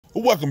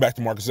Welcome back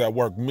to Marcus at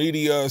Work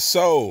Media.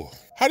 So,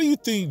 how do you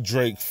think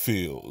Drake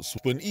feels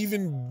when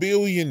even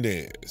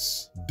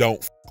billionaires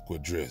don't fuck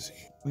with Drizzy?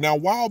 Now,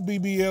 while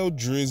BBL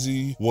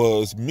Drizzy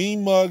was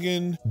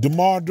me-mugging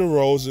DeMar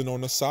DeRozan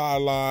on the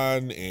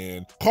sideline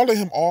and calling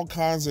him all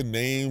kinds of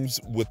names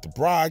with the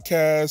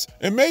broadcast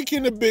and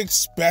making a big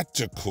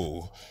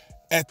spectacle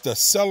at the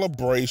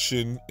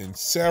celebration and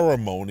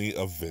ceremony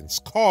of Vince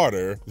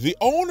Carter, the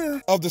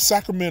owner of the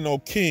Sacramento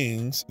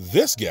Kings,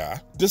 this guy,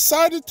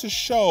 decided to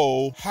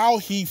show how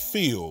he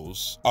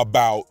feels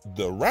about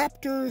the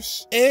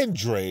Raptors and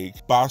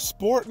Drake by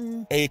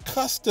sporting a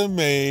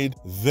custom-made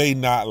They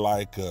Not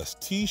Like Us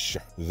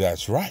t-shirt.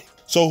 That's right.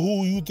 So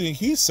who you think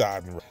he's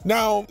siding with?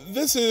 Now,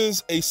 this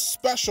is a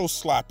special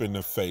slap in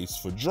the face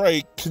for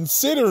Drake,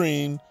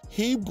 considering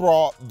he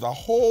brought the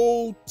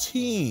whole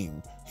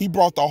team, he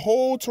brought the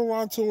whole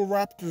Toronto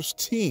Raptors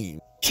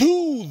team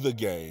to the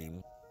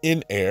game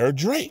in Air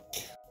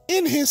Drake,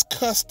 in his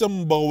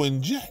custom Boeing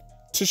jet,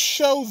 to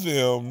show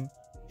them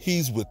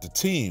he's with the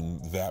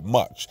team that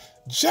much,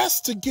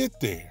 just to get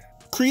there,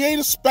 create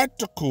a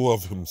spectacle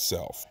of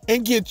himself,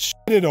 and get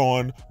shitted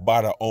on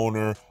by the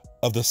owner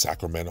of the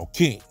Sacramento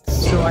Kings.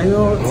 So I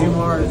know,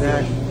 DeMar,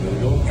 that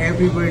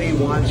everybody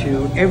wants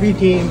you, every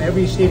team,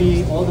 every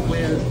city, all the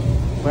players,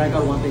 but I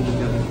got one thing to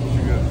tell you.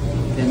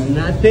 They're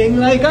nothing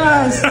like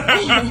us.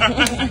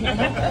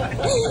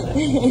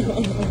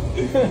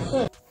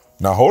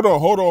 Now hold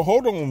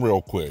on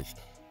real quick.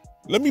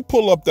 Let me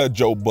pull up that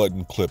Joe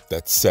Budden clip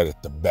that said it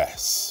the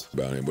best.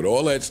 About him. But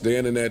all that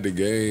standing at the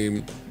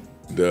game,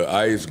 the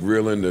ice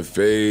grilling the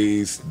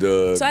face,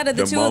 the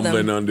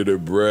mumbling under the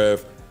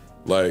breath,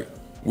 like,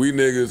 we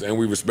niggas and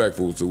we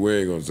respectful, so we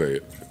ain't gonna say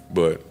it.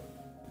 But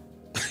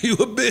you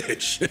a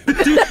bitch.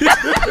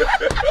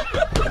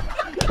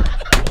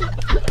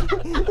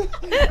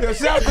 Yo,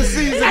 shout out the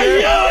season,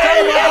 man.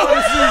 Tell me about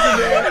the season,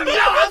 man. Yo,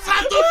 that's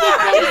how the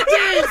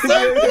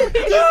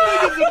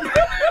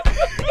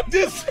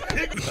This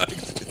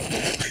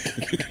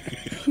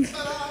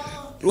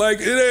like,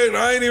 it ain't,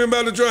 I ain't even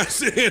about to try to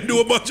sit here and do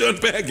a bunch of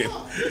unpacking.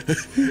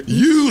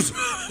 Use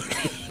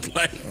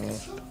like.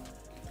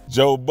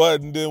 Joe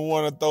Budden didn't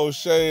want to throw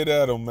shade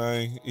at him,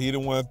 man. He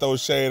didn't want to throw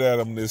shade at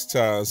him this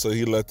time, so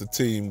he let the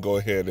team go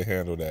ahead and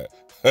handle that.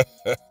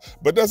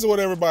 But that's what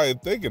everybody's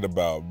thinking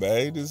about,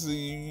 man.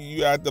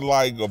 You acting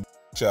like a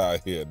bitch out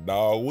here,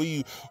 dog.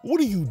 What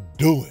are you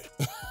doing?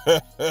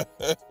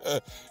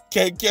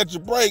 Can't catch a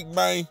break,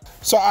 man.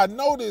 So I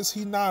noticed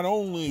he not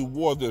only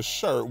wore this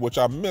shirt, which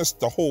I missed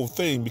the whole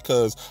thing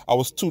because I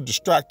was too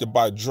distracted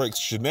by Drake's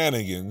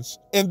shenanigans.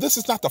 And this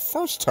is not the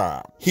first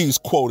time he's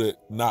quoted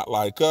 "not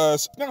like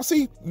us." Now,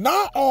 see,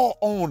 not all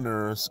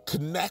owners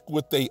connect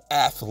with their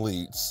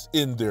athletes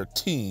in their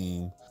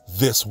team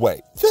this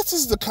way. This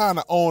is the kind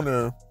of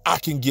owner I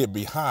can get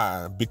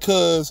behind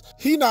because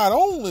he not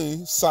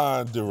only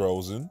signed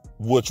DeRozan,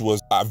 which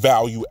was a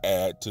value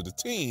add to the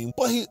team,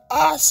 but he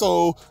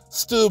also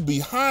stood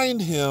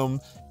behind him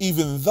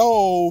even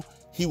though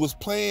he was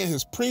playing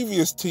his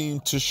previous team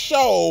to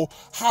show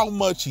how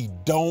much he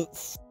don't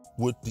f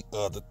with the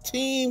other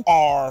team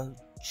or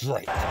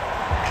Drake.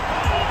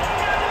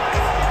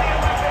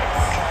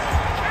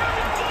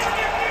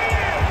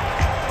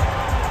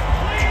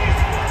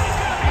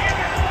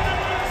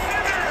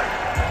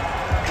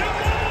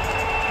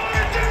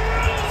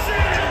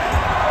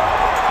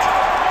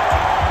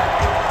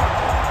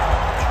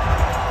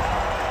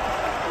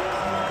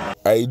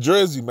 Hey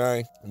Drizzy,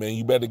 man,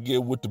 you better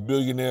get with the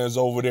billionaires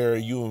over there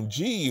at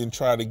UMG and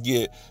try to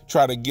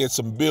get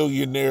some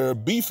billionaire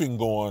beefing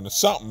going or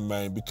something,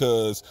 man,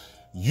 because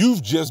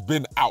you've just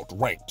been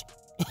outranked.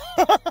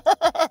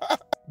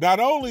 Not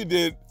only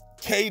did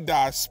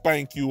K-Dot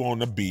spank you on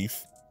the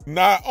beef,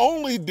 not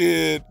only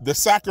did the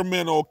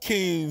Sacramento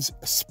Kings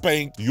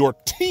spank your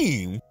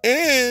team,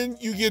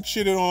 and you get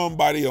shitted on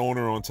by the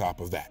owner on top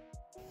of that.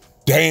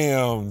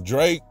 Damn,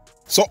 Drake.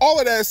 So all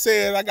of that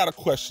said, I got a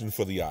question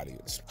for the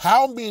audience.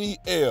 How many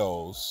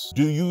L's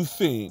do you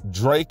think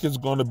Drake is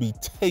going to be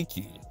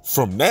taking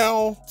from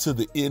now to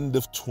the end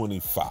of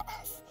 25?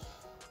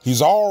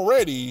 He's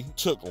already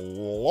took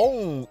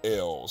long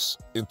L's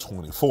in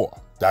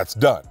 24. That's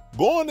done.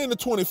 Going into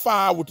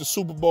 25 with the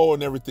Super Bowl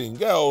and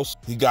everything else,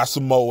 he got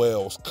some more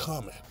L's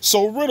coming.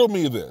 So riddle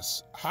me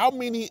this. How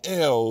many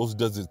L's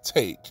does it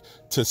take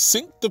to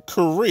sink the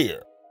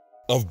career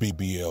of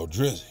BBL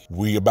Drizzy?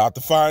 We about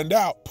to find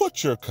out.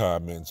 Put your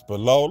comments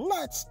below.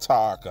 Let's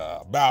talk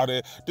about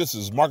it. This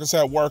is Marcus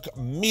at Work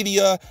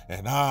Media,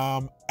 and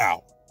I'm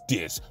out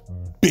this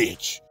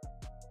bitch.